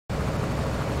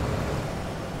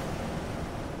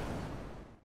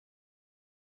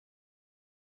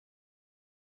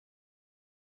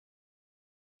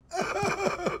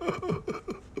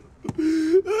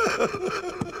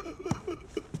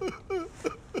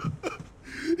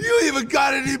You even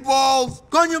got any balls?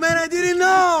 Coño, man, I didn't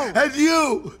know. And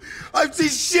you! I've seen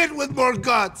shit with more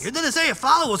guts. You didn't say your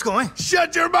father was going.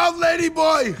 Shut your mouth, lady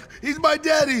boy! He's my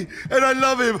daddy, and I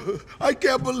love him. I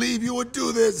can't believe you would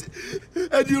do this.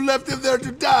 And you left him there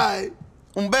to die.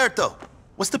 Umberto,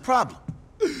 what's the problem?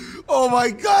 Oh my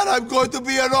God, I'm going to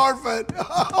be an orphan.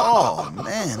 Oh,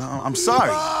 man, I'm sorry.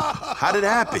 How did it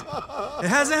happen? It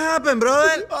hasn't happened,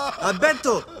 brother.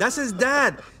 Alberto, that's his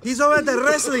dad. He's over at the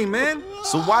wrestling, man.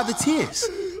 So why the tears?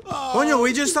 Coño,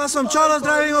 we just saw some cholos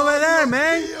driving over there,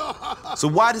 man. So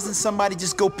why doesn't somebody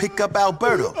just go pick up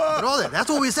Alberto? Brother, that's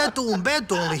what we said to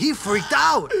Umberto, only he freaked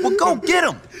out. Well, go get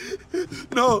him.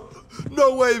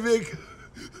 No way, Vic.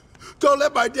 Don't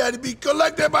let my daddy be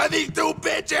collected by these two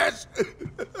bitches.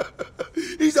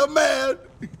 He's a man.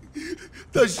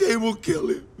 The shame will kill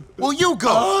him. Well, you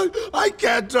go. I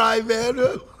can't drive, man.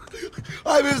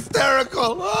 I'm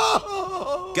hysterical.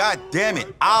 God damn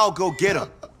it, I'll go get him.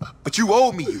 But you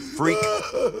owe me, you freak.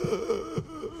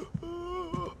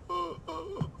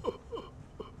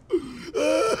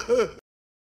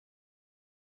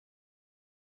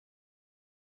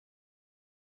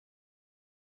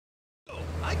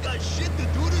 I got shit to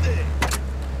do today.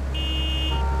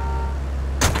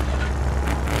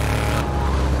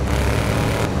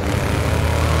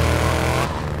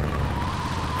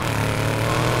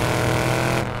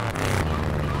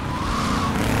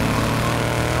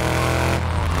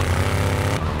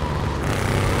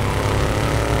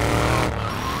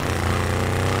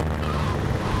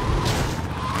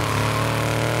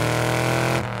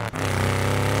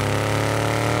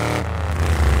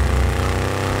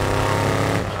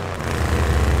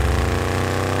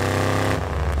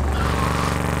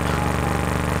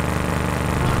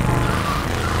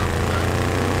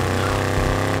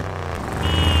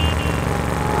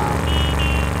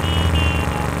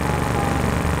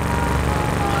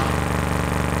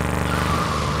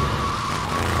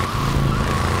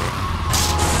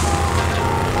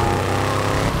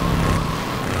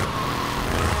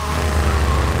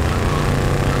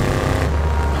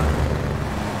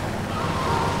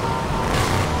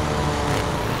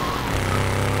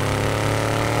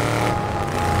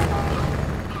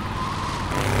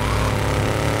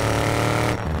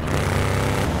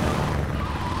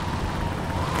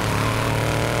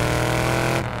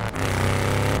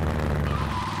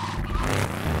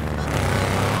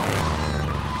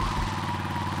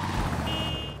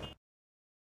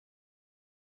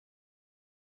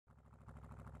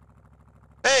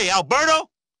 Hey, Alberto!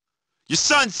 Your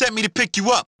son sent me to pick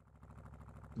you up.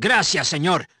 Gracias,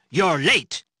 señor. You're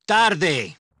late.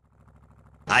 Tarde.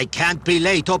 I can't be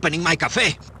late opening my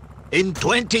cafe. In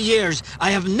 20 years, I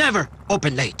have never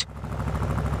opened late.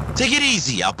 Take it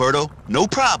easy, Alberto. No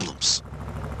problems.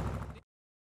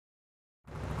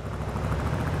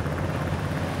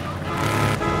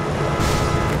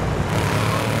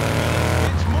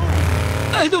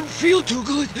 I don't feel too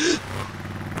good.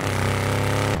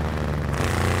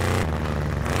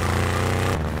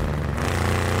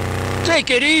 Take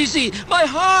it easy, my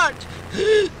heart!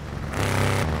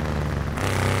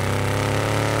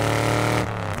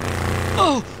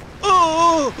 Oh!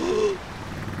 Oh!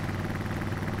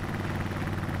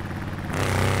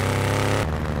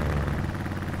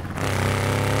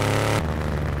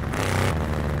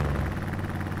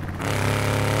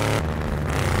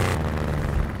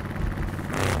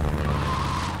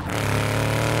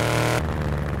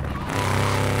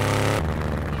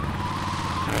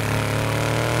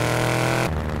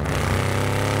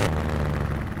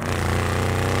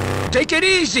 Take it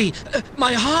easy!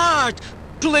 My heart!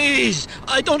 Please!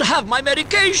 I don't have my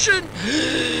medication!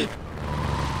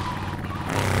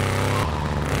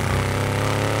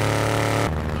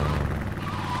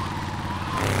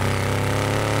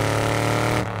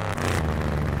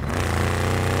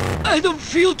 I don't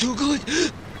feel too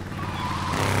good.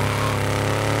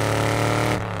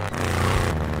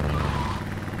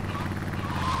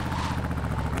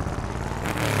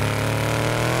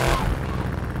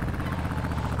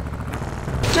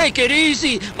 Take it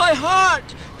easy! My heart!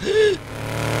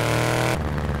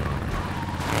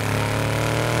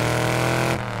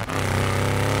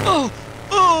 Oh!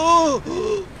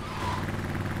 Oh!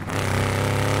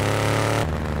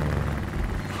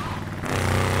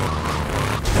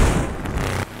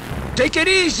 Take it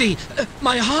easy!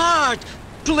 My heart!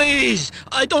 Please!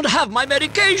 I don't have my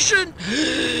medication!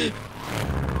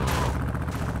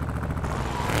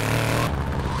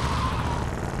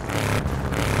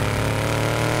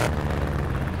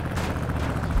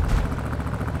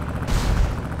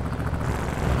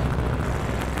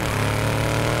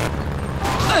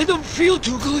 I don't feel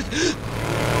too good.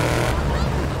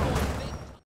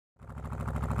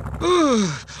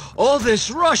 All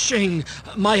this rushing.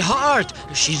 My heart,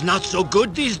 she's not so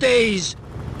good these days.